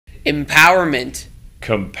empowerment,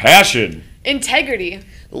 compassion, integrity,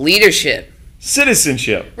 leadership,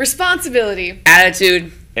 citizenship, responsibility,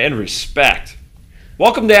 attitude, and respect.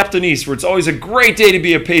 Welcome to Appleton East, where it's always a great day to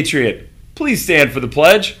be a patriot. Please stand for the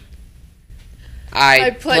pledge.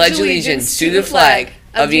 I pledge allegiance to the flag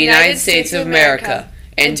of the United States of America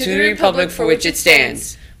and to the republic for which it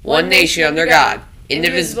stands, one nation under God,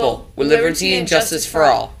 indivisible, with liberty and justice for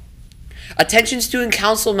all. Attention student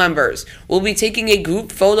council members, we'll be taking a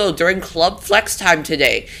group photo during Club Flex time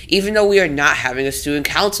today, even though we are not having a student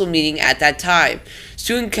council meeting at that time.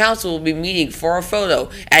 Student council will be meeting for a photo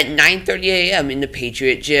at 9:30 a.m. in the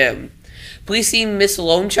Patriot Gym. Please see Miss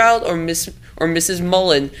Lonechild or Mrs.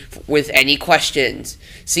 Mullen with any questions.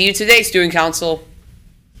 See you today, student council.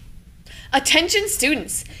 Attention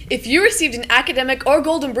students! If you received an academic or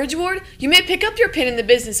Golden Bridge Award, you may pick up your pin in the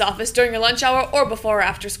business office during your lunch hour or before or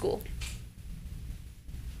after school.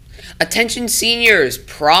 Attention seniors,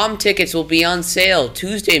 prom tickets will be on sale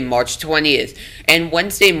Tuesday, March 20th and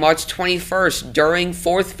Wednesday, March 21st during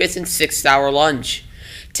 4th, 5th, and 6th hour lunch.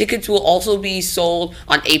 Tickets will also be sold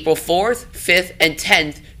on April 4th, 5th, and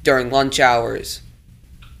 10th during lunch hours.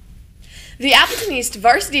 The Appleton East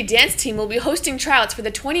varsity dance team will be hosting tryouts for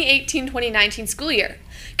the 2018-2019 school year.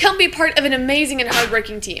 Come be part of an amazing and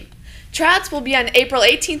hardworking team. Tryouts will be on April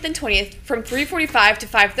 18th and 20th from 3:45 to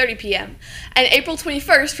 5:30 p.m. and April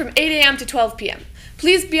 21st from 8 a.m. to 12 p.m.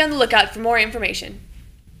 Please be on the lookout for more information.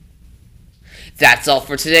 That's all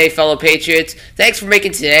for today, fellow Patriots. Thanks for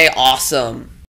making today awesome.